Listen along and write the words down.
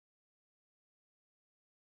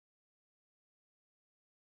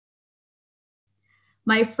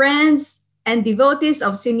My friends and devotees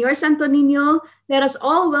of Señor Santo Niño, let us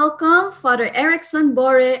all welcome Father Ericson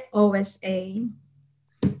Borre OSA.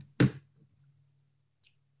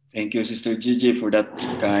 Thank you, Sister Gigi, for that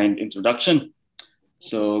kind introduction.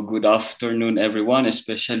 So good afternoon, everyone,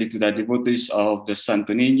 especially to the devotees of the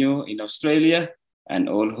Santo Niño in Australia and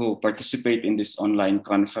all who participate in this online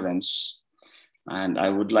conference. And I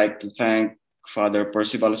would like to thank Father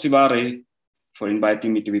Percival Sibare for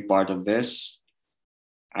inviting me to be part of this.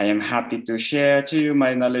 I am happy to share to you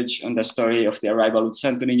my knowledge on the story of the arrival of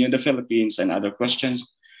Santo Niño in the Philippines and other questions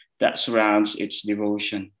that surrounds its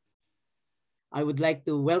devotion. I would like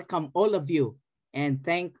to welcome all of you and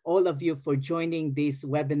thank all of you for joining this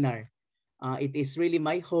webinar. It is really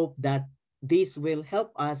my hope that this will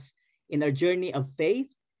help us in our journey of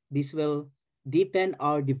faith. This will deepen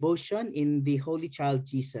our devotion in the Holy Child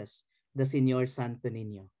Jesus, the Señor Santo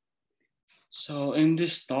Niño. So in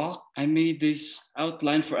this talk, I made this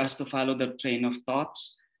outline for us to follow the train of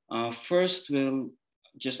thoughts. First,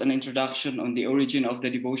 just an introduction on the origin of the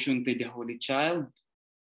devotion to the Holy Child.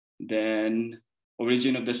 Then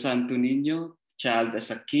origin of the Santo Niño, child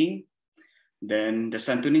as a king. Then the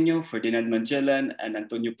Santo Niño, Ferdinand Magellan and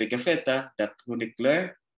Antonio Pigafetta, that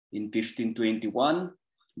chronicler in 1521.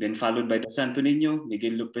 Then followed by the Santo Niño,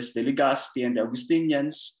 Miguel Lopez de Legazpi and the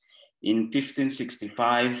Augustinians in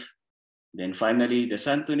 1565. Then finally, the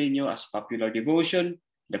Santo Niño as popular devotion,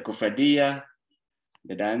 the Cofradía,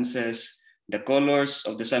 the dances, the colors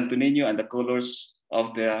of the Santo Niño and the colors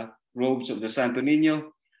of the robes of the Santo Niño,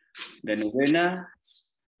 the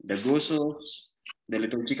novenas, the Gozos, the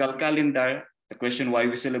liturgical calendar, the question why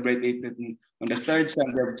we celebrate it on the third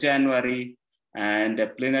Sunday of January, and the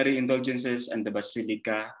plenary indulgences and the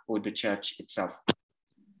Basilica or the church itself.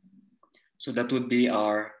 So that would be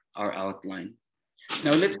our outline.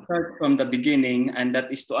 Now let's start from the beginning, and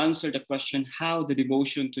that is to answer the question how the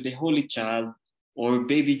devotion to the Holy Child or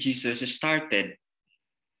baby Jesus started.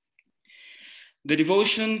 The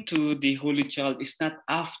devotion to the Holy Child is not,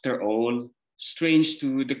 after all, strange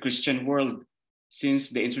to the Christian world, since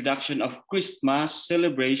the introduction of Christmas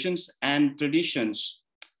celebrations and traditions.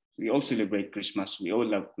 We all celebrate Christmas, we all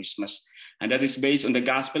love Christmas, and that is based on the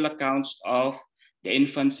gospel accounts of the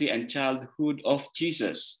infancy and childhood of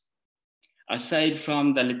Jesus. Aside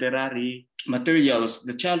from the literary materials,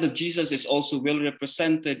 the child of Jesus is also well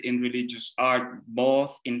represented in religious art,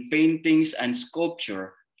 both in paintings and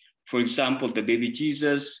sculpture. For example, the baby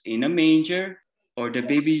Jesus in a manger or the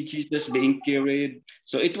baby Jesus being carried.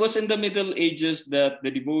 So it was in the Middle Ages that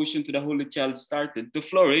the devotion to the Holy Child started to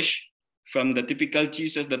flourish. From the typical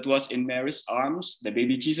Jesus that was in Mary's arms, the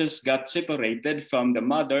baby Jesus got separated from the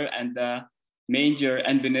mother and the manger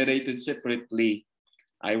and venerated separately.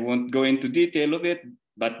 I won't go into detail of it,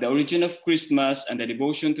 but the origin of Christmas and the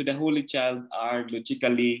devotion to the Holy Child are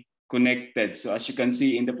logically connected. So as you can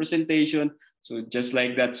see in the presentation, so just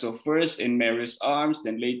like that. So first in Mary's arms,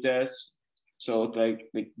 then later, so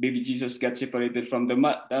like baby Jesus got separated from the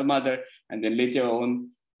mother, and then later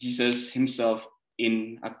on, Jesus himself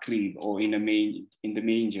in a crib or in the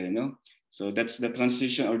manger, you know. So that's the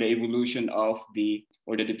transition or the evolution of the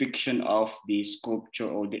depiction of the sculpture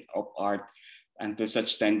or of art until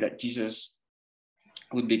such time that Jesus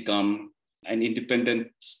would become an independent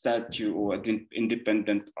statue or an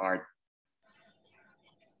independent art.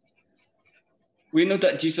 We know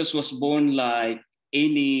that Jesus was born like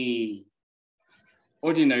any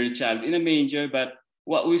ordinary child in a manger, but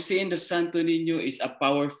what we see in the Santo Niño is a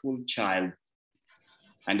powerful child.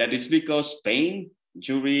 And that is because Spain,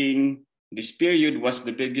 during this period, was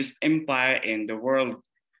the biggest empire in the world.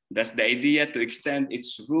 Thus, the idea to extend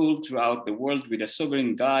its rule throughout the world with a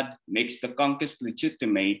sovereign God makes the conquest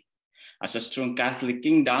legitimate. As a strong Catholic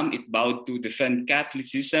kingdom, it vowed to defend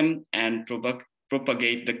Catholicism and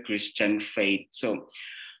propagate the Christian faith. So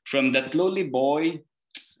from that lowly boy,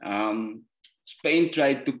 Spain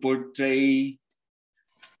tried to portray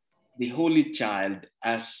the Holy Child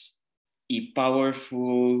as a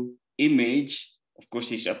powerful image. Of course,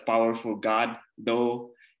 he's a powerful God,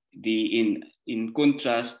 though in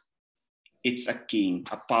contrast, it's a king,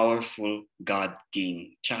 a powerful God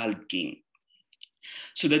king, child king.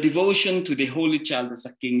 So the devotion to the Holy Child as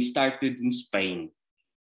a king started in Spain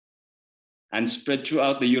and spread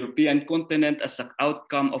throughout the European continent as an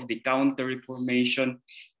outcome of the Counter-Reformation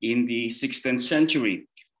in the 16th century,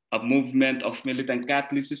 a movement of militant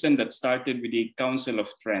Catholicism that started with the Council of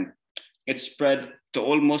Trent. It spread to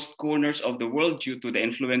almost corners of the world due to the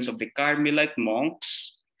influence of the Carmelite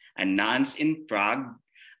monks and nuns in Prague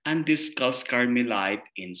and the Skulls Carmelite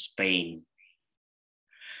in Spain.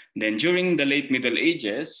 Then during the late Middle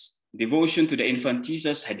Ages, devotion to the infant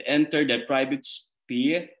Jesus had entered the private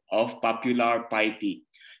sphere of popular piety.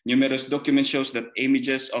 Numerous documents shows that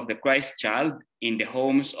images of the Christ child in the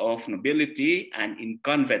homes of nobility and in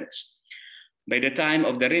convents. By the time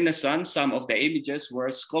of the Renaissance, some of the images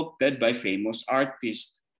were sculpted by famous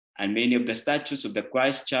artists, and many of the statues of the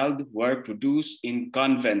Christ child were produced in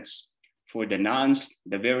convents. For the nuns,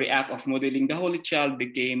 the very act of modeling the Holy Child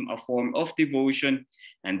became a form of devotion,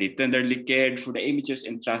 and they tenderly cared for the images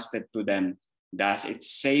entrusted to them. Thus, it's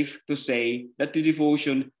safe to say that the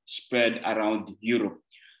devotion spread around Europe.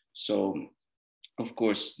 So, of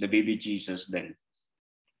course, the baby Jesus then.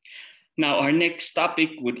 Now, our next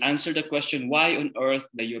topic would answer the question, why on earth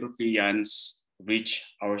the Europeans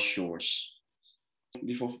reach our shores?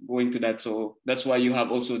 Before going to that, so that's why you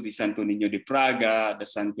have also the Santo Niño de Praga, the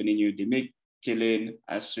Santo Niño de Magellan,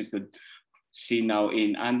 as we could see now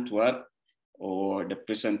in Antwerp, or the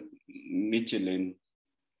present Michelin.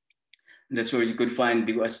 That's where you could find,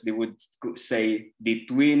 as they would say, the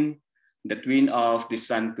twin of the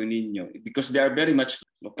Santo Niño, because they are very much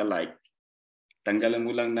look-alike. Tanggalan mo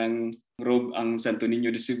lang ng robe ang Santo Niño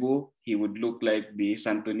de Cebú, he would look like the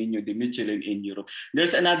Santo Niño de Michelin in Europe.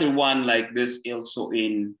 There's another one like this also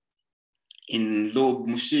in Louvre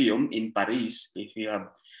Museum in Paris. If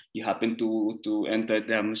you happen to enter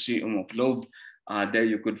the Museum of Louvre, there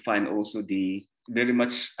you could find also the very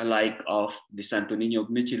much alike of the Santo Niño of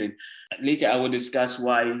Michelin. Later, I will discuss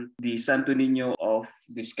why the Santo Niño of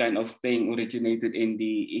this kind of thing originated in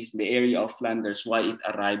the area of Flanders, why it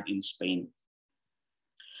arrived in Spain.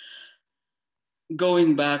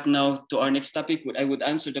 Going back now to our next topic, I would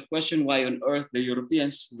answer the question, why on earth the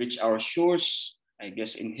Europeans reach our shores? I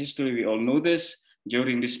guess in history, we all know this.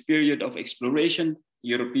 During this period of exploration,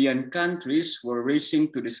 European countries were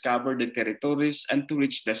racing to discover the territories and to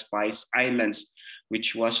reach the Spice Islands,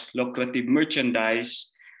 which was lucrative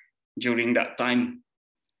merchandise during that time.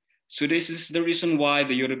 So this is the reason why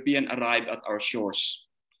the European arrived at our shores.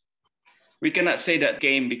 We cannot say that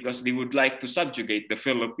came because they would like to subjugate the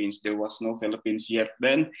Philippines. There was no Philippines yet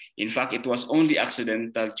then. In fact, it was only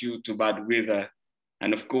accidental due to bad weather.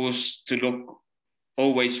 And of course, to look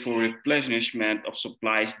always for replenishment of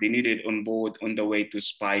supplies they needed on board on the way to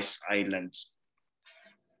Spice Islands.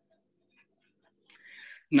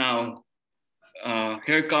 Now,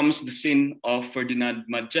 here comes the scene of Ferdinand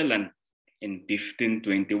Magellan in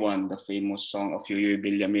 1521, the famous song of Yoyoy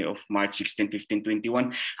Villame of March 16,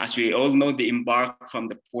 1521. As we all know, they embarked from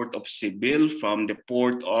the port of Seville, from the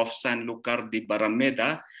port of Sanlúcar de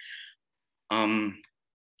Barrameda,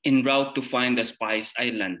 en route to find the Spice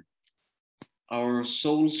Island. Our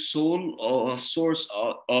source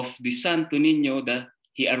of the Santo Niño, that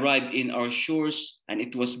he arrived in our shores and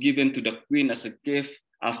it was given to the Queen as a gift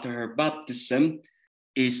after her baptism,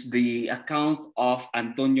 is the account of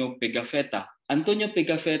Antonio Pigafetta. Antonio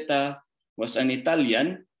Pigafetta was an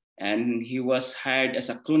Italian and he was hired as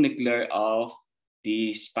a chronicler of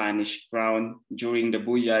the Spanish crown during the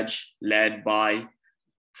voyage led by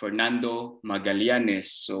Fernando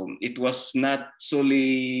Magallanes. So it was not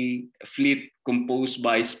solely a fleet composed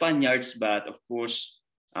by Spaniards, but of course,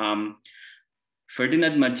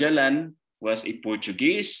 Ferdinand Magellan was a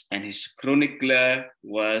Portuguese and his chronicler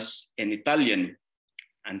was an Italian,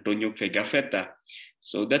 Antonio Pigafetta.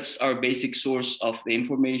 So that's our basic source of the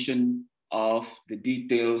information of the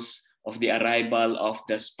details of the arrival of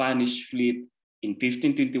the Spanish fleet in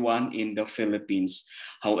 1521 in the Philippines.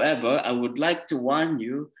 However, I would like to warn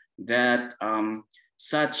you that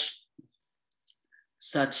such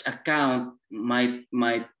account might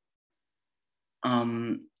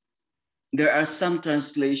there are some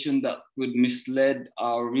translations that could mislead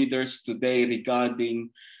our readers today regarding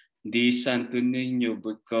the Santo Niño,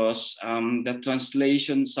 because the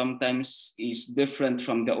translation sometimes is different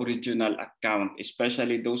from the original account,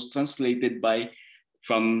 especially those translated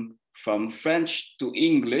from French to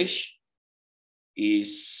English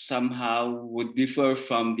is somehow would differ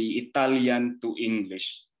from the Italian to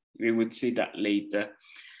English. We would see that later.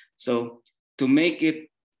 So to make it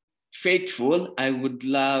faithful, I would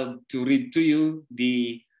love to read to you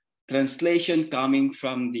the translation coming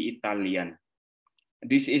from the Italian.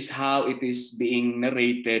 This is how it is being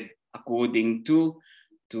narrated according to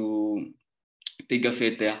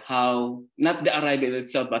Pigafetta, how, not the arrival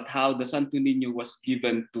itself, but how the Santo Niño was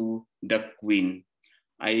given to the Queen.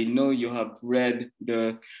 I know you have read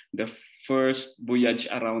the first voyage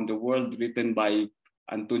around the world written by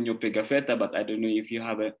Antonio Pigafetta, but I don't know if you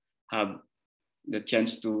have the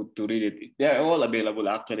chance to read it. They're all available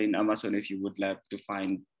actually in Amazon if you would like to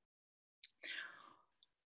find.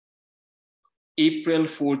 April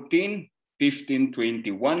 14,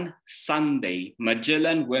 1521, Sunday,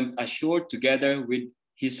 Magellan went ashore together with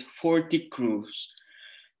his 40 crews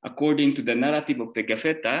According to the narrative of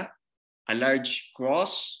Pigafetta, a large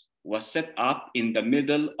cross was set up in the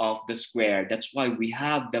middle of the square. That's why we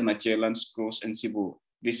have the Magellan's cross in Cebu.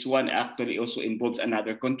 This one actually also involves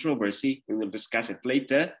another controversy. We will discuss it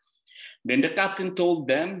later. Then the captain told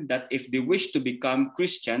them that if they wish to become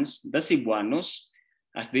Christians, the Cebuanos,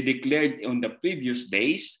 as they declared on the previous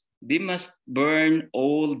days, they must burn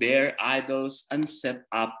all their idols and set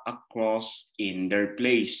up a cross in their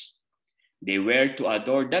place. They were to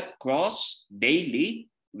adore that cross daily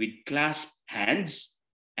with clasped hands,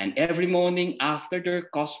 and every morning after their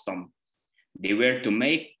custom, they were to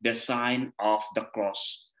make the sign of the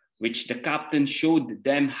cross, which the captain showed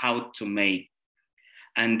them how to make.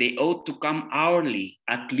 And they ought to come hourly,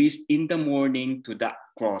 at least in the morning, to that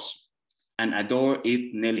cross and adore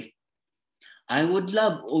it nearly. I would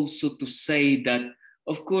love also to say that,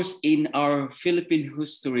 of course, in our Philippine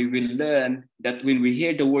history, we learn that when we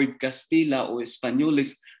hear the word Castilla or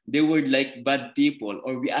Españoles, they were like bad people,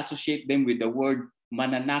 or we associate them with the word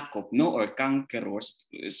mananakop, no, or conquerors.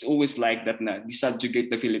 It's always like that, na, they subjugate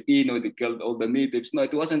the Filipino, they killed all the natives. No,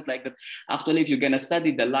 it wasn't like that. Actually, if you're gonna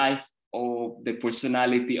study the life of the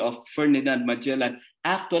personality of Ferdinand Magellan,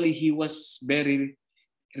 actually he was very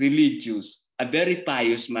religious, a very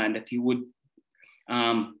pious man, that he would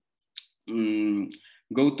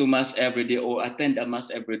go to mass every day or attend a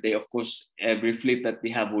mass every day. Of course, every fleet that they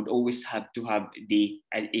have would always have to have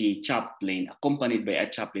a chaplain, accompanied by a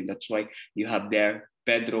chaplain. That's why you have there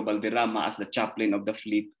Pedro Valderrama as the chaplain of the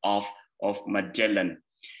fleet of Magellan.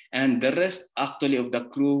 And the rest actually of the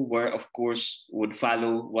crew were, of course, would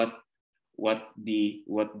follow what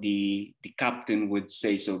the captain would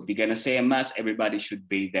say. So if they're gonna say a mass, everybody should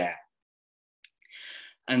be there.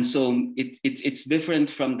 And so it's different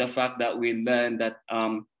from the fact that we learned that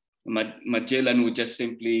Magellan would just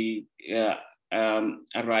simply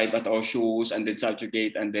arrive at our shores and then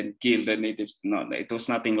subjugate and then kill the natives. No, it was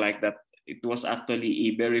nothing like that. It was actually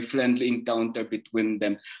a very friendly encounter between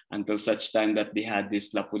them until such time that they had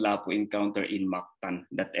this Lapu-Lapu encounter in Mactan,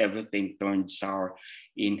 that everything turned sour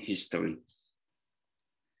in history.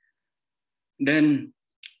 Then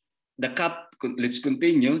let's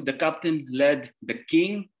continue. The captain led the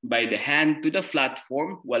king by the hand to the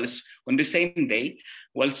platform whilst on the same day,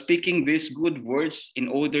 while speaking these good words in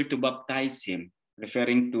order to baptize him,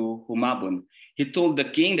 referring to Humabon. He told the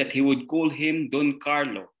king that he would call him Don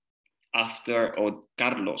Carlos after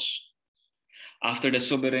the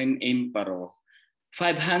sovereign emperor.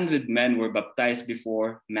 500 men were baptized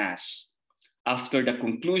before mass. After the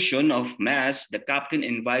conclusion of mass, the captain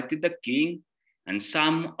invited the king and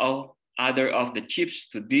some other of the chiefs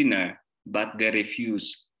to dinner, but they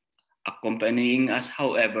refused, accompanying us,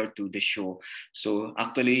 however, to the shore. So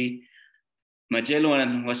actually,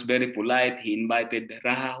 Magellan was very polite. He invited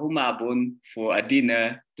Raha Humabon for a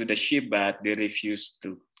dinner to the ship, but they refused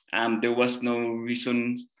to. There was no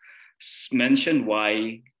reason mentioned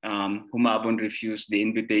why Humabon refused the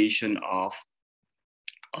invitation of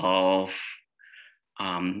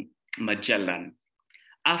Magellan.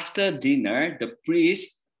 After dinner, the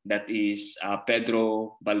priest, that is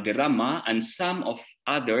Pedro Valderrama, and some of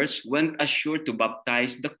others went ashore to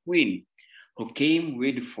baptize the queen, who came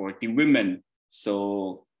with 40 women.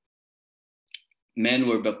 So men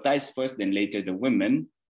were baptized first, then later the women.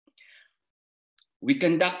 We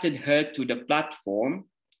conducted her to the platform,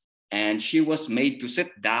 and she was made to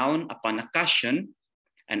sit down upon a cushion,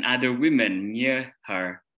 and other women near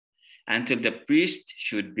her, until the priest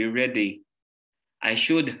should be ready.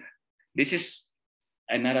 This is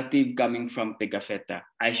a narrative coming from Pigafetta.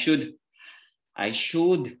 I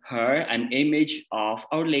showed her an image of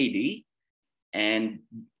Our Lady and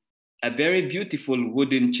a very beautiful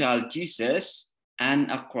wooden child Jesus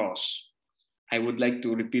and a cross. I would like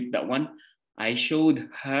to repeat that one. I showed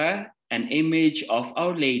her an image of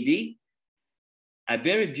Our Lady, a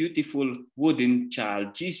very beautiful wooden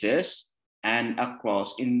child Jesus, and a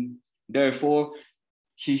cross. Therefore,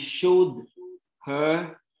 she showed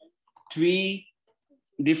her 3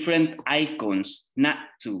 different icons, not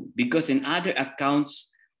 2, because in other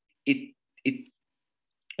accounts it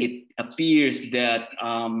appears that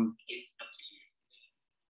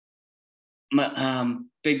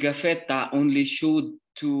Pigafetta only showed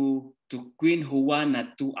to Queen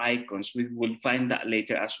Juana 2 icons. We will find that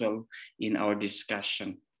later as well in our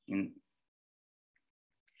discussion.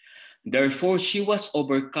 Therefore, she was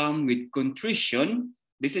overcome with contrition.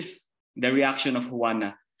 This is the reaction of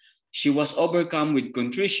Juana. She was overcome with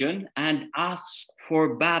contrition and asked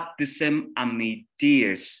for baptism amid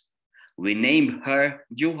tears. We named her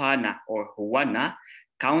Johanna or Juana,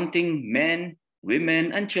 counting men,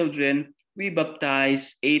 women, and children we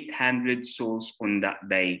baptized 800 souls on that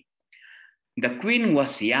day. The queen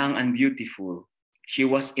was young and beautiful. She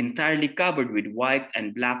was entirely covered with white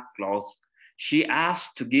and black cloth. She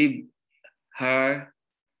asked to give her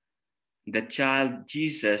the child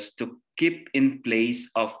Jesus to keep in place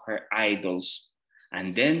of her idols.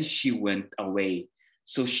 And then she went away.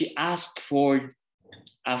 So she asked for,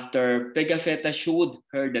 after Pigafetta showed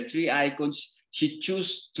her the three icons, she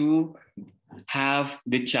chose to have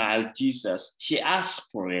the child Jesus. She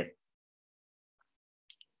asked for it.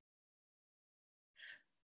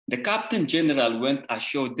 The Captain General went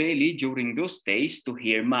ashore daily during those days to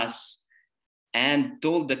hear Mass and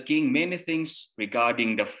told the king many things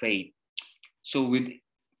regarding the faith. So with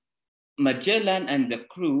Magellan and the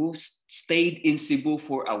crew stayed in Cebu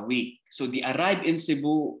for a week. So they arrived in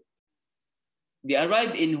Cebu. They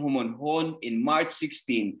arrived in Humonhon in March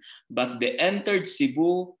 16, but they entered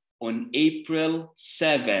Cebu on April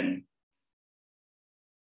 7.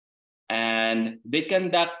 And they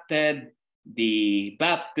conducted the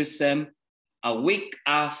baptism a week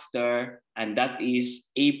after, and that is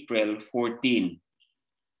April 14.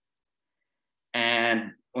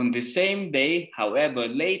 And on the same day, however,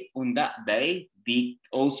 late on that day, they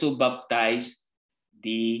also baptized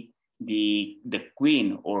the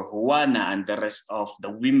queen, or Juana, and the rest of the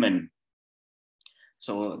women.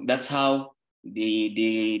 So that's how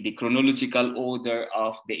the chronological order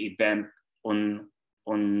of the event in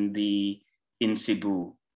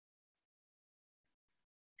Cebu.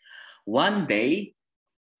 One day,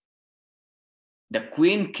 the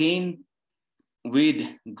queen came with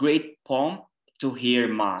great pomp to hear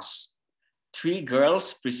Mass. 3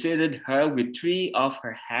 girls preceded her with 3 of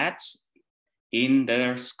her hats in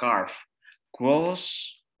their scarf,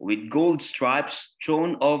 cross with gold stripes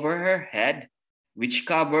thrown over her head, which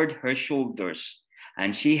covered her shoulders,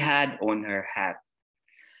 and she had on her hat.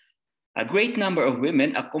 A great number of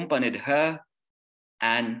women accompanied her,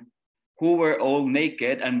 and who were all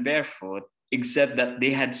naked and barefoot, except that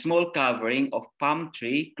they had small covering of palm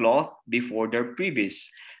tree cloth before their privies,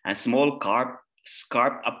 and small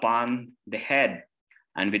scarf upon the head,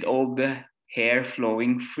 and with all the hair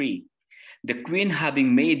flowing free. The queen,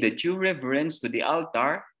 having made the due reverence to the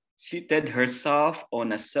altar, seated herself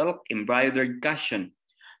on a silk-embroidered cushion.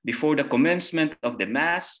 Before the commencement of the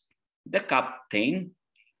Mass, the captain,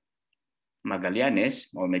 Magallanes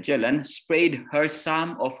or Magellan, sprayed her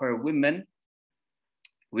some of her women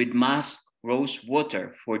with Mass rose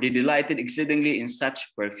water, for they delighted exceedingly in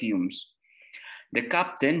such perfumes. The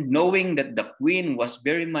captain, knowing that the queen was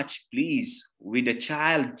very much pleased with the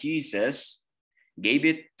child Jesus, gave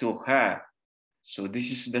it to her. So this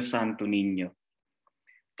is the Santo Niño,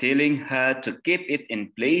 telling her to keep it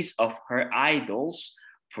in place of her idols,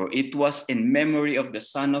 for it was in memory of the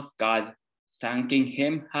Son of God. Thanking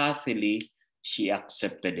him heartily, she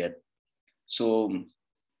accepted it. So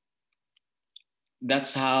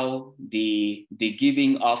that's how the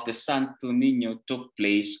giving of the Santo Niño took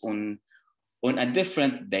place on a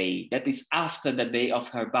different day. That is after the day of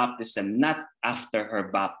her baptism, not after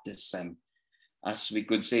her baptism. As we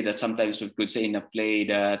could say that sometimes we could say in a play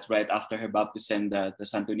that right after her baptism that the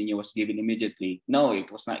Santo Niño was given immediately. No,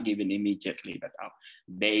 it was not given immediately, but a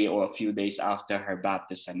day or a few days after her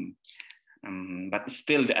baptism. But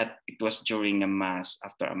still, it was during a Mass,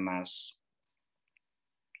 after a Mass.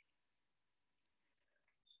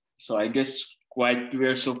 So I guess quite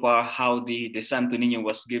clear so far how the Santo Niño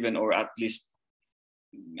was given, or at least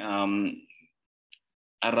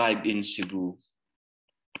arrived in Cebu.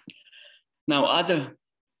 Now,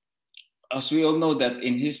 as we all know that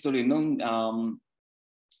in history,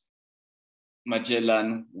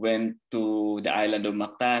 Magellan went to the island of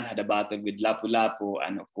Mactan, had a battle with Lapu-Lapu,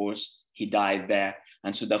 and of course, he died there.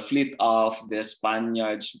 And so the fleet of the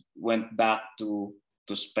Spaniards went back to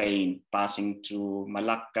Spain, passing through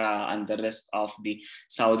Malacca and the rest of the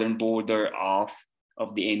southern border of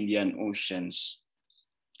the Indian Oceans.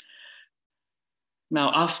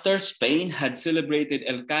 Now, after Spain had celebrated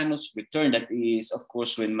Elcano's return, that is, of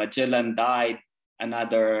course, when Magellan died,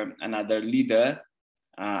 another leader,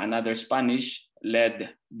 another Spanish,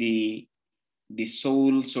 led the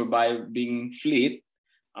sole surviving fleet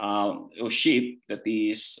or ship, that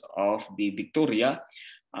is of the Victoria.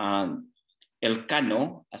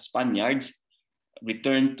 Elcano, a Spaniard,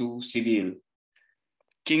 returned to Seville.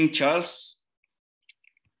 King Charles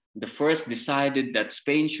the first decided that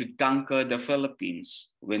Spain should conquer the Philippines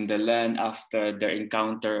when the land after their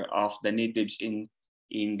encounter of the natives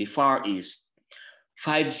in the Far East.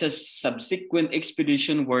 5 subsequent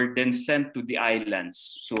expeditions were then sent to the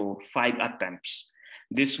islands, so 5 attempts.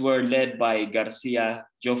 These were led by Garcia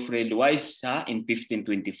Joffre Loaiza in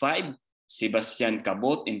 1525, Sebastian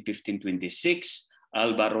Cabot in 1526,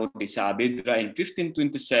 Alvaro de Saavedra in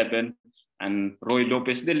 1527, and Roy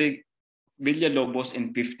Lopez de Villalobos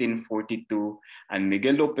in 1542, and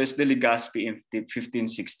Miguel Lopez de Legazpi in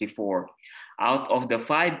 1564. Out of the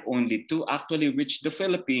 5, only 2 actually reached the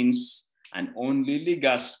Philippines, and only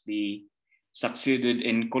Legazpi succeeded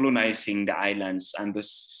in colonizing the islands, and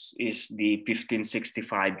this is the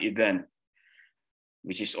 1565 event,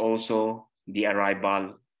 which is also the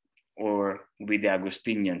arrival or with the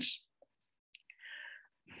Augustinians.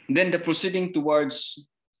 Then the proceeding towards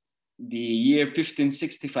the year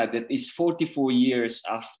 1565, that is 44 years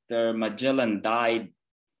after Magellan died,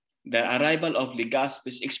 the arrival of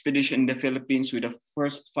Legazpi's expedition in the Philippines with the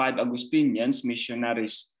first 5 Augustinians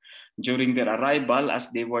missionaries. During their arrival, as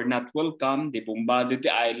they were not welcome, they bombarded the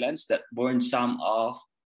islands that burned some of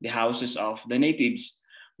the houses of the natives.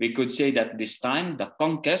 We could say that this time the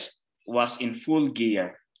conquest was in full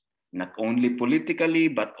gear, not only politically,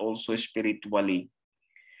 but also spiritually.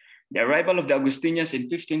 The arrival of the Augustinians in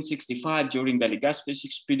 1565 during the Legazpi's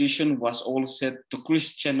expedition was all set to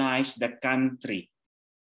Christianize the country.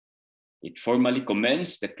 It formally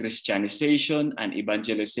commenced the Christianization and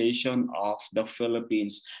evangelization of the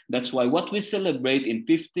Philippines. That's why what we celebrate in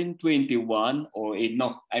 1521, or in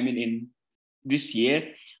this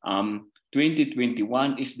year,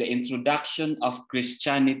 2021, is the introduction of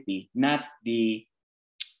Christianity, not the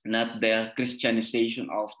Christianization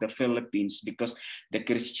of the Philippines, because the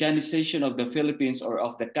Christianization of the Philippines or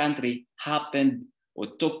of the country happened or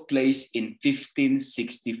took place in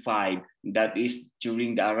 1565. That is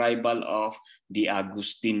during the arrival of the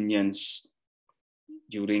Augustinians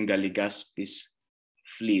during the Legazpi's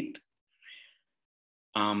fleet.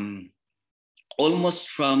 Almost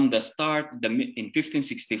from the start, in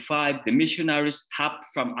 1565, the missionaries hopped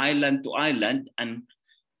from island to island and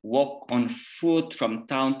walk on foot from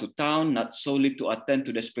town to town, not solely to attend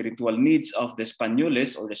to the spiritual needs of the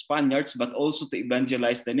Españoles or the Spaniards, but also to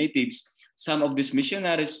evangelize the natives. Some of these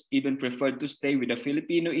missionaries even preferred to stay with the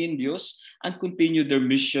Filipino Indios and continue their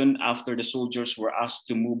mission after the soldiers were asked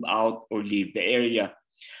to move out or leave the area.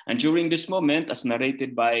 And during this moment, as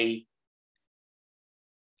narrated by,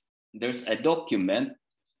 there's a document,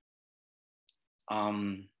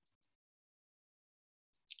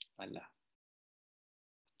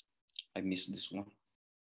 I missed this one.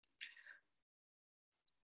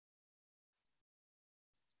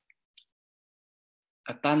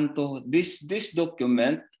 Tanto, this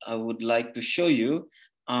document I would like to show you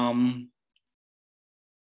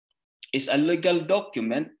is a legal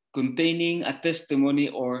document containing a testimony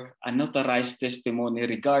or a notarized testimony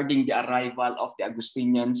regarding the arrival of the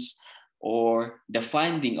Augustinians or the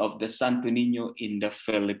finding of the Santo Niño in the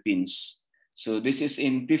Philippines. So this is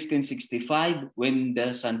in 1565 when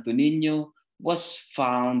the Santo Niño was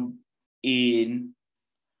found in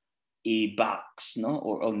a box,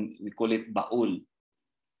 we call it baul.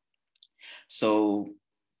 So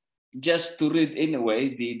just to read in a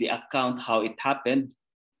way the account how it happened,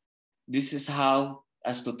 this is how,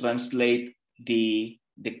 as to translate the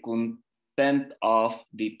content of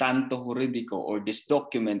the tanto juridico, or this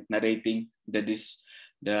document narrating the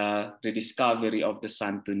rediscovery of the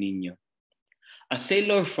Santo Niño. A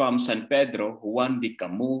sailor from San Pedro, Juan de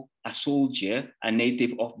Camus, a soldier, a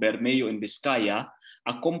native of Bermeo in Vizcaya,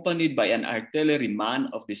 accompanied by an artilleryman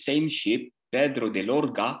of the same ship, Pedro de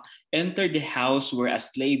Lorga, entered the house where a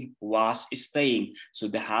slave was staying. So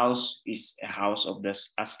the house is a house of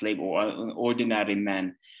a slave or an ordinary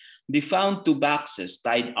man. They found 2 boxes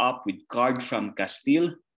tied up with cord from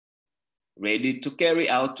Castile, ready to carry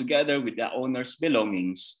out together with the owner's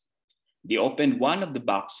belongings. They opened one of the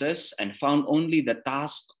boxes and found only the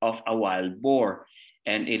tusk of a wild boar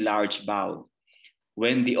and a large bough.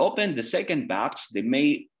 When they opened the second box, they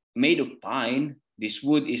made of pine. This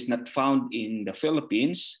wood is not found in the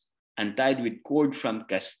Philippines, and tied with cord from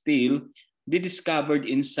Castile, they discovered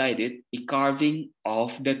inside it a carving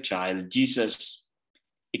of the child Jesus.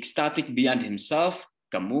 Ecstatic beyond himself,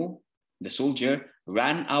 Camus, the soldier,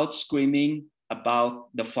 ran out screaming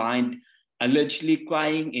about the find, allegedly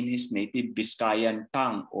crying in his native Biscayan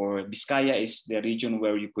tongue, or Biscaya is the region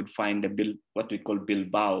where you could find what we call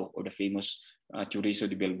Bilbao, or the famous chorizo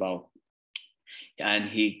de Bilbao. And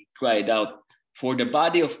he cried out, "For the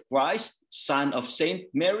body of Christ, son of Saint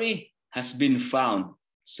Mary, has been found."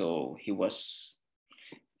 So he was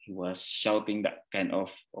shouting that kind of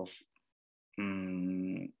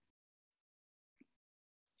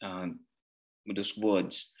those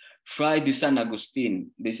words. Fray de San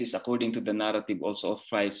Agustin, this is according to the narrative also of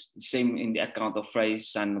Fray, same in the account of Fray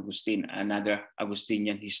San Agustin, another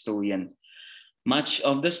Augustinian historian. Much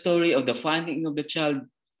of the story of the finding of the child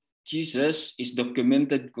Jesus is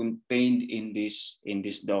documented, contained in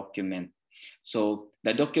this document. So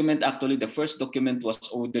the document, actually the first document was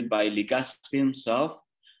ordered by Legazpi himself.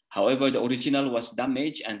 However, the original was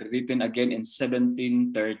damaged and written again in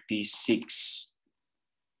 1736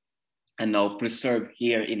 and now preserved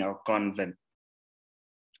here in our convent.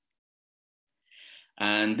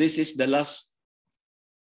 And this is the last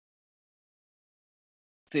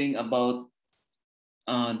thing about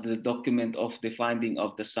the document of the finding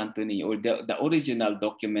of the Santo Niño, or the original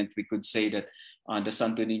document. We could say that the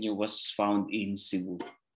Santo Niño was found in Cebu,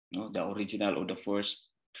 no? The original or the first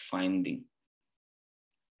finding.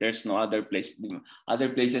 There's no other place. Other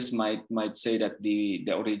places might say that the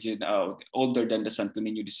original, older than the Santo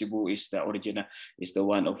Niño de Cebu, is the original, is the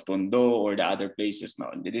one of Tondo, or the other places.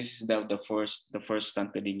 No, this is the first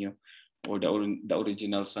Santo Niño, or the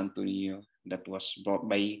original Santo Niño that was brought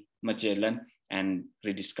by Magellan and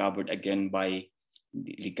rediscovered again by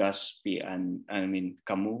Legazpi and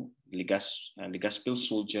Camus, Legazpi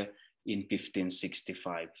soldier in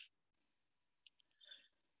 1565.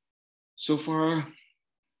 So far,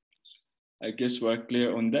 I guess we're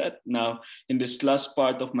clear on that. Now, in this last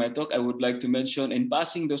part of my talk, I would like to mention in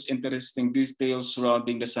passing those interesting details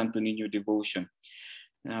surrounding the Santo Niño devotion.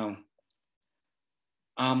 Now,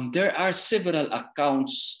 there are several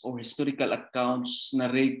accounts or historical accounts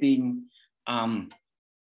narrating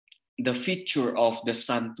the feature of the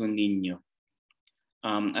Santo Niño.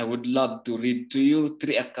 I would love to read to you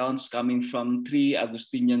 3 accounts coming from 3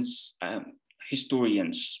 Augustinians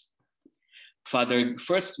historians.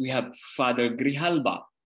 First, we have Father Grijalba.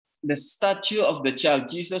 The statue of the child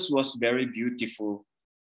Jesus was very beautiful.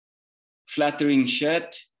 Flattering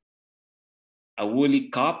shirt, a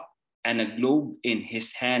woolly cap, and a globe in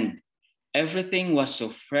his hand. Everything was so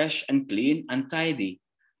fresh and clean and tidy,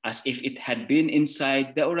 as if it had been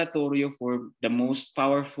inside the oratorio for the most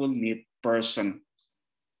powerful neat person.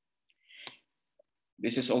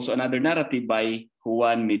 This is also another narrative by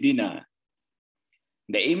Juan Medina.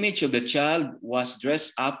 The image of the child was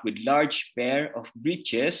dressed up with large pair of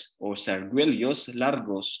breeches or sarguellos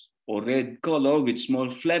largos, or red color with small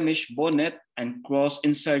Flemish bonnet and cross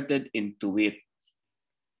inserted into it.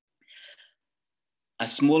 A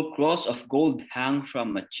small cross of gold hung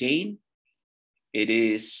from a chain. It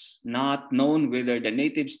is not known whether the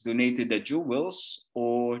natives donated the jewels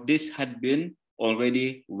or this had been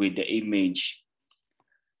already with the image.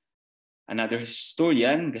 Another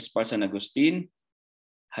historian, Gaspar San Agustin,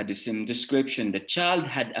 had the same description. The child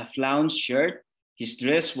had a flounced shirt. His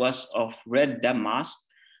dress was of red damask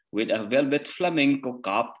with a velvet flamenco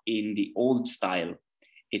cap in the old style.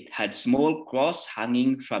 It had small cross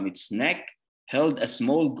hanging from its neck, held a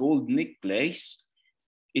small gold necklace.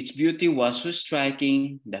 Its beauty was so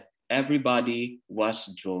striking that everybody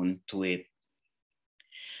was drawn to it.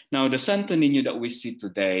 Now, the Santo Niño that we see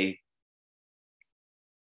today,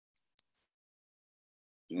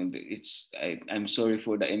 I'm sorry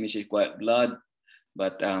for the image, it's quite blood,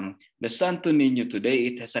 but the Santo Niño today,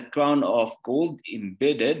 it has a crown of gold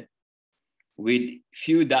embedded with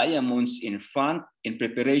few diamonds in front in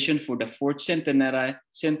preparation for the 4th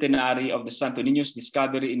centenary of the Santo Niño's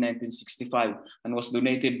discovery in 1965, and was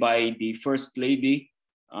donated by the First Lady,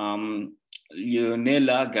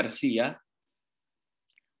 Leonela Garcia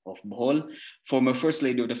of Bohol. Former First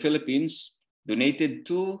Lady of the Philippines donated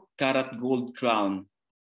 2-carat gold crown,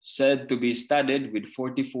 said to be studded with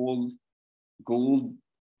 40-fold gold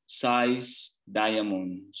size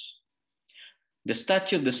diamonds. The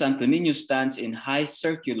statue of the Santo Niño stands in high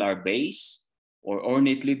circular base or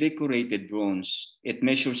ornately decorated bronze. It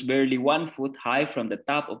measures barely 1 foot high from the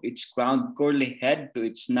top of its crowned curly head to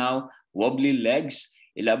its now wobbly legs,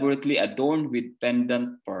 elaborately adorned with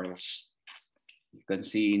pendant pearls. You can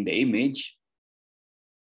see in the image.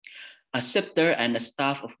 A scepter and a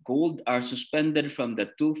staff of gold are suspended from the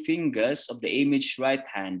 2 fingers of the image's right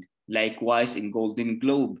hand, likewise in golden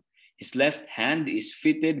globe. His left hand is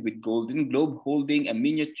fitted with golden globe holding a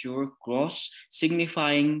miniature cross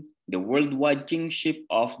signifying the worldwide kingship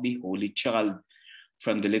of the Holy Child.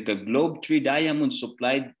 From the little globe, 3 diamonds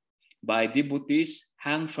supplied by devotees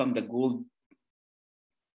hang from the gold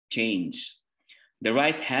chains. The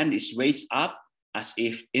right hand is raised up as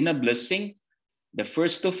if in a blessing. The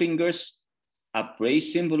first 2 fingers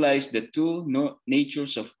upraised symbolize the 2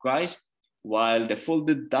 natures of Christ, while the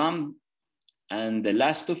folded thumb and the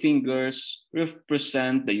last 2 fingers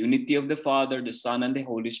represent the unity of the Father, the Son, and the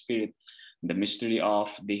Holy Spirit, the mystery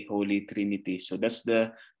of the Holy Trinity. So that's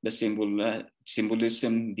the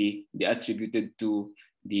symbolism the attributed to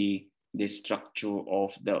the structure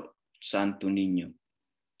of the Santo Niño.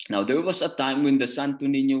 Now, there was a time when the Santo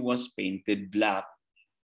Niño was painted black.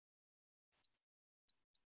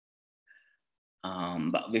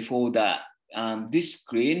 But before that, this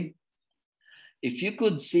screen, if you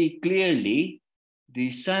could see clearly,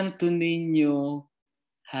 the Santo Niño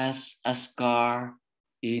has a scar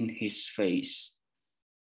in his face.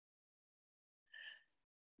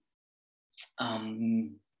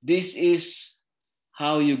 This is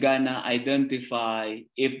how you gonna identify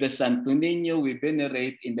if the Santo Niño we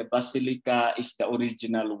venerate in the Basilica is the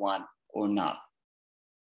original one or not.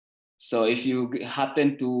 So if you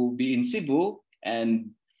happen to be in Cebu and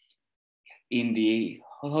in the,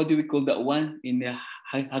 how do we call that one? In the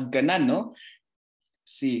Hagganan, no?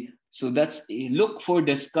 See, so that's, look for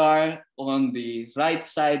the scar on the right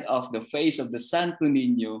side of the face of the Santo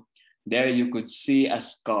Niño. There you could see a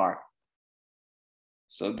scar.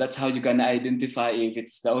 So that's how you're gonna identify if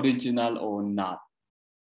it's the original or not.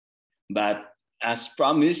 But as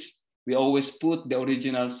promised, we always put the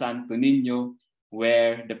original Santo Niño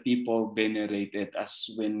where the people venerate it, as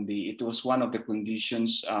when it was one of the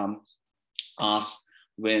conditions asked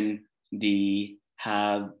when they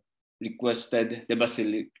have requested the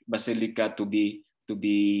basilica to be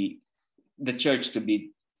the church to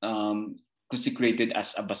be consecrated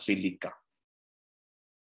as a basilica.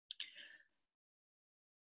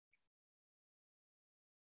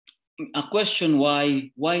 A question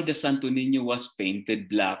why the Santo Niño was painted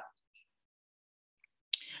black.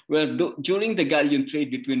 Well, during the galleon trade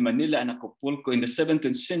between Manila and Acapulco in the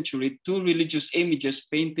 17th century, two religious images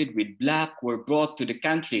painted with black were brought to the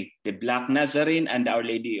country, the Black Nazarene and Our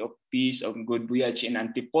Lady of Peace of Good Voyage in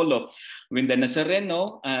Antipolo. When the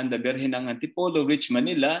Nazareno and the Virgen ng Antipolo reached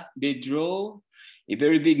Manila, they drew a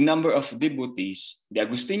very big number of devotees. The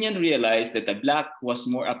Augustinian realized that the black was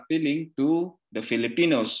more appealing to the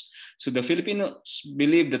Filipinos. So the Filipinos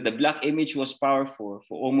believed that the black image was powerful.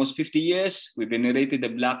 For almost 50 years, we venerated the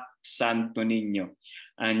black Santo Niño.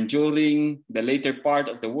 And during the later part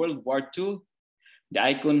of the World War II, the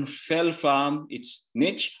icon fell from its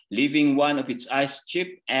niche, leaving one of its eyes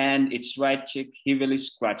chipped and its right cheek heavily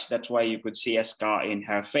scratched. That's why you could see a scar in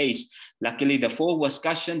her face. Luckily, the fall was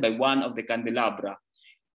cushioned by one of the candelabra.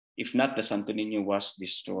 If not, the Santo Niño was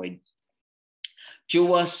destroyed. Chu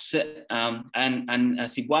was, and a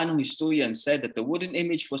Cebuano historian said that the wooden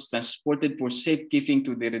image was transported for safekeeping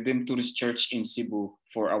to the Redemptorist Church in Cebu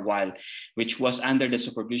for a while, which was under the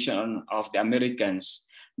supervision of the Americans.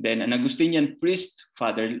 Then an Augustinian priest,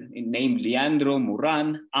 father named Leandro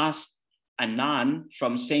Moran, asked a nun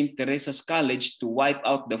from St. Teresa's College to wipe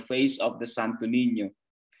out the face of the Santo Niño.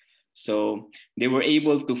 So they were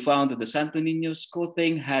able to find that the Santo Niño's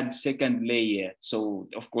coating had second layer. So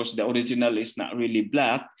of course the original is not really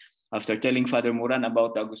black. After telling Father Moran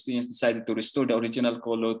about the Augustinians decided to restore the original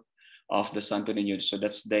color of the Santo Niño. So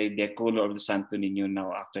that's the color of the Santo Niño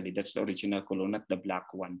now actually. That's the original color, not the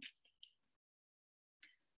black one.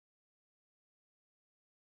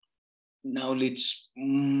 Now let's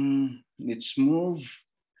move.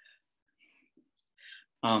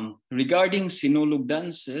 Regarding Sinulog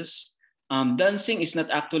dances, dancing is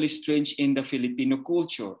not actually strange in the Filipino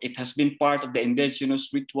culture. It has been part of the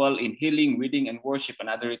indigenous ritual in healing, wedding, and worship, and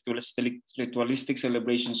other ritualistic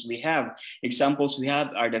celebrations we have. Examples we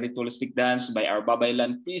have are the ritualistic dance by our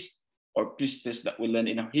Babaylan priest or priestess that we learn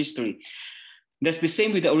in our history. That's the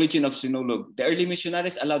same with the origin of Sinulog. The early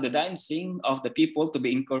missionaries allowed the dancing of the people to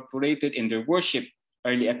be incorporated in their worship.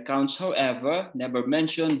 Early accounts, however, never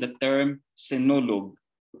mentioned the term Sinulog,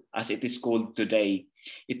 as it is called today.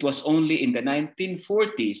 It was only in the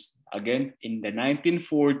 1940s, again, in the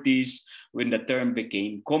 1940s, when the term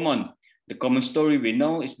became common. The common story we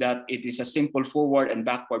know is that it is a simple forward and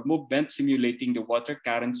backward movement simulating the water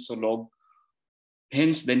current sulog,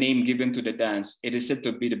 hence the name given to the dance. It is said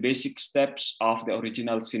to be the basic steps of the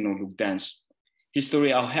original Sinulog dance.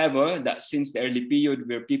 History, however, that since the early period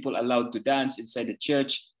where people allowed to dance inside the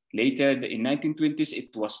church, later in 1920s,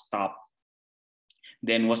 it was stopped.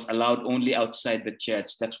 Then was allowed only outside the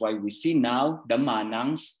church. That's why we see now the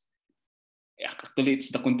manangs. Actually, it's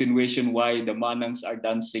the continuation why the manangs are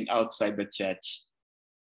dancing outside the church,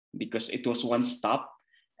 because it was once stopped.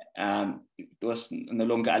 It was no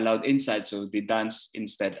longer allowed inside, so they dance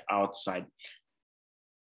instead outside.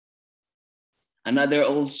 Another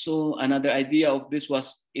idea of this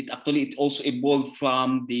was it also evolved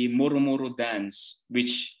from the Moro dance,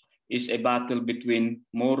 which is a battle between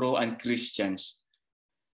Moro and Christians.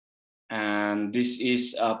 And this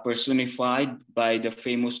is personified by the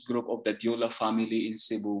famous group of the Diola family in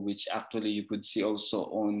Cebu, which actually you could see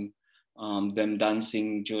also on them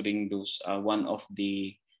dancing during those one of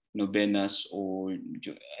the novenas, or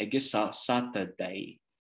I guess Saturday,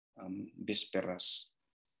 Vésperas,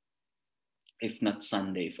 if not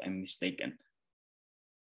Sunday, if I'm mistaken.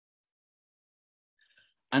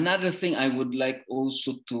 Another thing I would like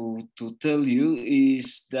also to tell you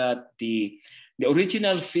is that the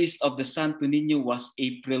original feast of the Santo Niño was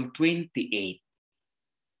April 28th.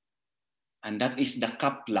 And that is the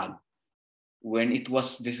Kaplag, when it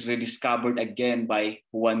was rediscovered again by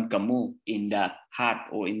Juan Camus in that hat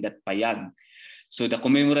or in that payag. So the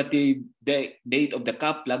commemorative date of the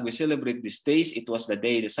Kaplag, we celebrate these days. It was the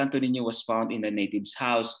day the Santo Niño was found in the native's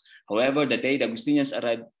house. However, the day the Augustinians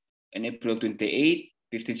arrived on April 28,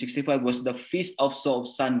 1565, was the feast of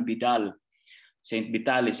San Vidal, Saint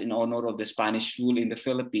Vitalis, in honor of the Spanish rule in the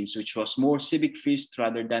Philippines, which was more civic feast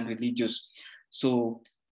rather than religious. So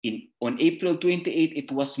on April 28,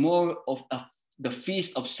 it was more of the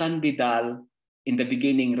feast of San Vidal in the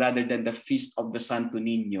beginning rather than the feast of the Santo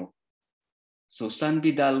Niño. So San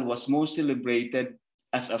Vidal was more celebrated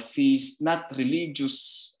as a feast, not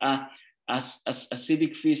religious, as a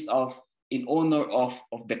civic feast in honor of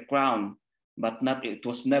the crown, but it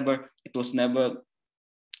was never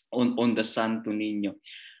on the Santo Niño.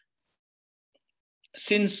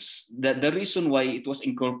 Since the reason why it was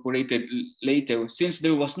incorporated later, since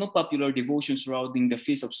there was no popular devotion surrounding the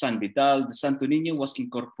feast of San Vidal, the Santo Niño was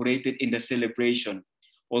incorporated in the celebration.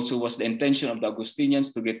 Also was the intention of the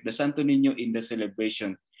Augustinians to get the Santo Niño in the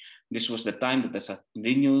celebration. This was the time that the Santo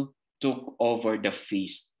Niño took over the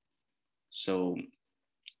feast. So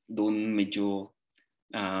doon medyo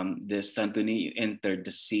the Santo Niño entered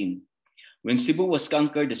the scene. When Cebu was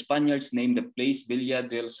conquered, the Spaniards named the place Villa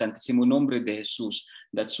del Santísimo Nombre de Jesús.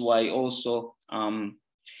 That's why also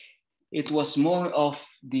it was more of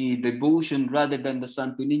the devotion rather than the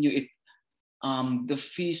Santo Niño. The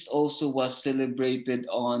feast also was celebrated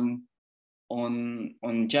on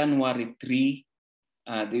January 3,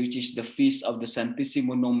 which is the feast of the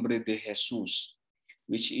Santísimo Nombre de Jesús,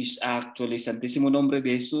 which is actually Santísimo Nombre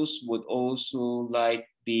de Jesús would also like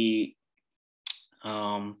the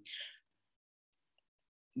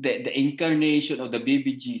incarnation of the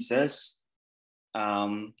baby Jesus,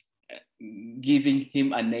 giving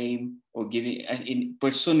him a name or giving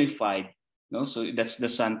personified. No, so that's the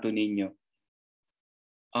Santo Niño.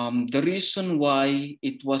 The reason why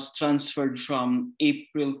it was transferred from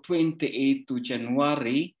April 28 to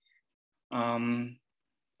January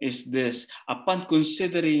is this. Upon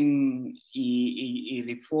considering a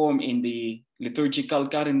reform in the liturgical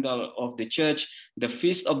calendar of the church, the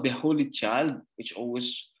Feast of the Holy Child, which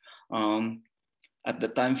always at the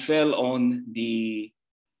time fell on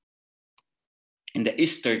in the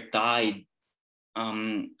Easter tide,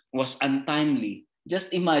 was untimely.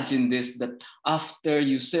 Just imagine this, that after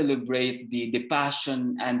you celebrate the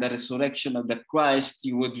passion and the resurrection of the Christ,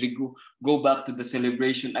 you would go back to the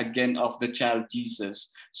celebration again of the child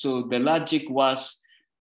Jesus. So the logic was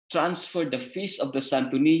transfer the feast of the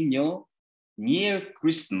Santo Niño near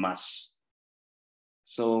Christmas.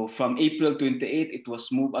 So from April 28, it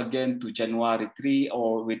was moved again to January 3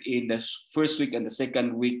 or within the first week and the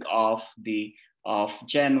second week of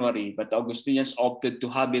January. But the Augustinians opted to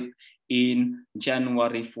have it in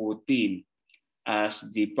January 14, as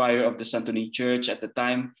the prior of the Santo Niño Church at the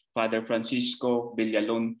time, Father Francisco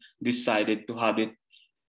Villalon, decided to have it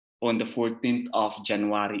on the 14th of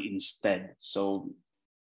January instead. So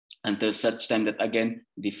until such time that again,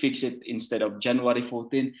 they fix it instead of January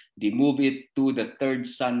 14, they move it to the third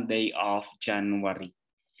Sunday of January.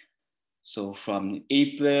 So from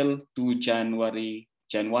April to January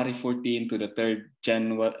 14 to the third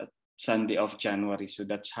Sunday of January. So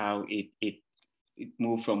that's how it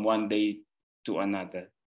moved from one day to another.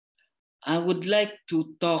 I would like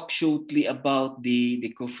to talk shortly about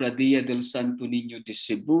the Cofradía del Santo Niño de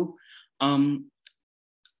Cebu.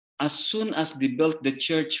 As soon as they built the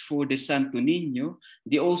church for the Santo Niño,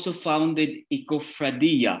 they also founded a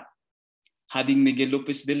Cofradía, having Miguel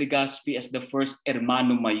Lopez de Legazpi as the first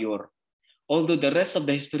Hermano Mayor. Although the rest of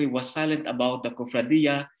the history was silent about the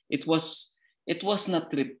Cofradía, it was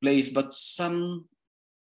not replaced, but some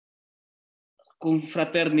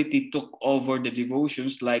confraternity took over the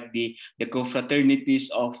devotions, like the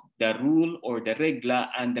confraternities of the Rule or the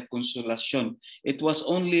Regla and the Consolación. It was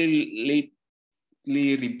only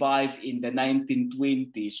lately revived in the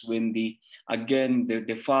 1920s when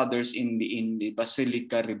the fathers in the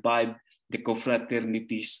Basilica revived the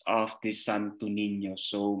confraternities of the Santo Niño.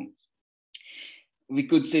 So we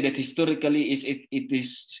could say that historically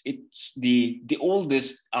it's the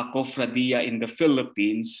oldest cofradia in the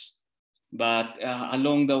Philippines, but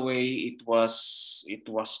along the way it was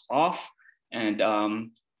off, and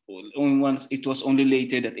it was only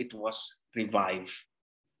later that it was revived.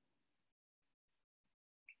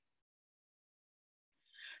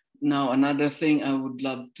 Now another thing I would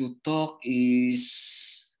love to talk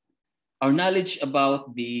is our knowledge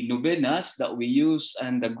about the novenas that we use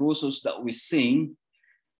and the gozos that we sing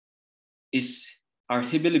are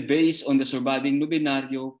heavily based on the surviving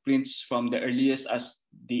novenario prints from the earliest as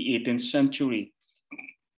the 18th century.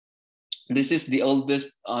 This is the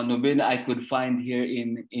oldest novena I could find here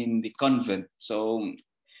in the convent. So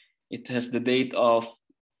it has the date of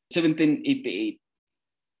 1788.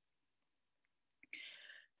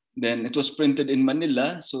 Then it was printed in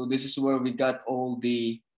Manila. So this is where we got all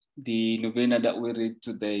the novena that we read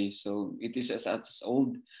today. So it is as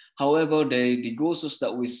old. However, the gozos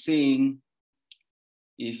that we sing,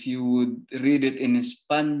 if you would read it in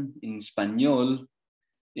Spanish,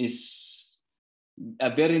 is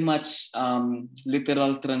a very much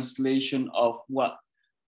literal translation of what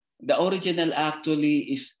the original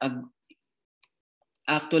actually is.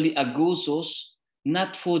 Actually a gozos,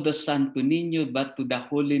 not for the Santo Niño, but to the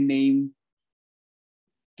holy name,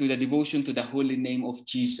 to the devotion to the holy name of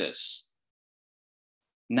Jesus,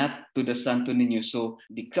 not to the Santo Niño. So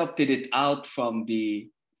they crafted it out from the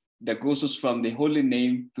gozos from the holy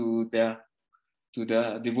name to the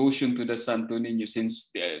devotion to the Santo Niño,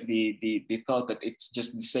 since they thought that it's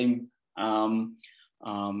just the same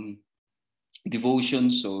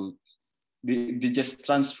devotion. So they just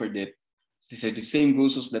transferred it. These are the same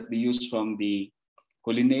gozos that they use from the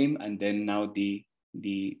holy name, and then now the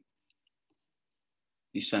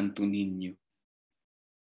Santo Niño.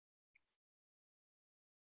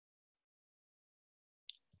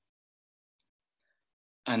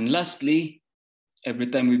 And lastly, every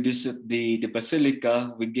time we visit the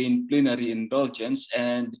Basilica, we gain plenary indulgence,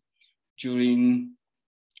 and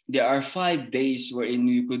there are 5 days wherein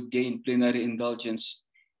you could gain plenary indulgence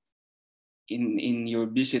in your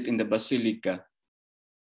visit in the Basilica.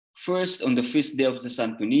 First, on the feast day of the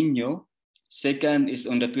Santo Niño. Second is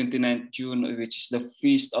on the 29th June, which is the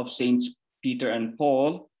feast of Saints Peter and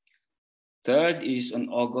Paul. Third is on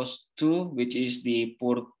August 2, which is the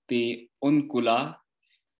Porte Uncula.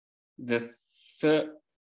 The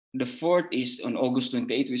fourth is on August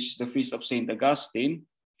 28, which is the feast of Saint Augustine.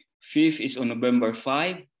 Fifth is on November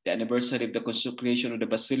 5, the anniversary of the consecration of the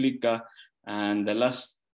Basilica. And the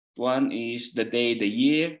last one is the day, the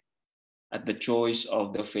year, at the choice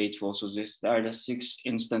of the faithful. So these are the 6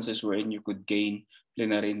 instances wherein you could gain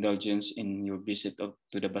plenary indulgence in your visit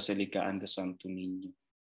to the Basilica and the Santo Niño.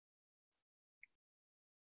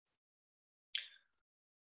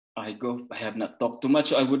 I have not talked too much.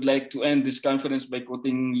 So I would like to end this conference by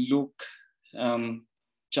quoting Luke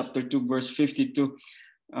chapter 2, verse 52.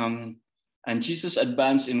 And Jesus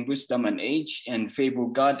advanced in wisdom and age and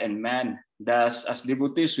favored God and man. Thus, as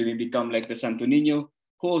devotees, we may become like the Santo Niño,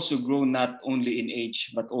 who also grow not only in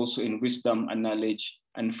age, but also in wisdom and knowledge,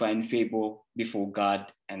 and find favor before God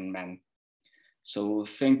and man. So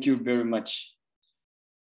thank you very much.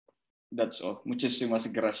 That's all. Muchísimas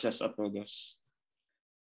gracias a todos.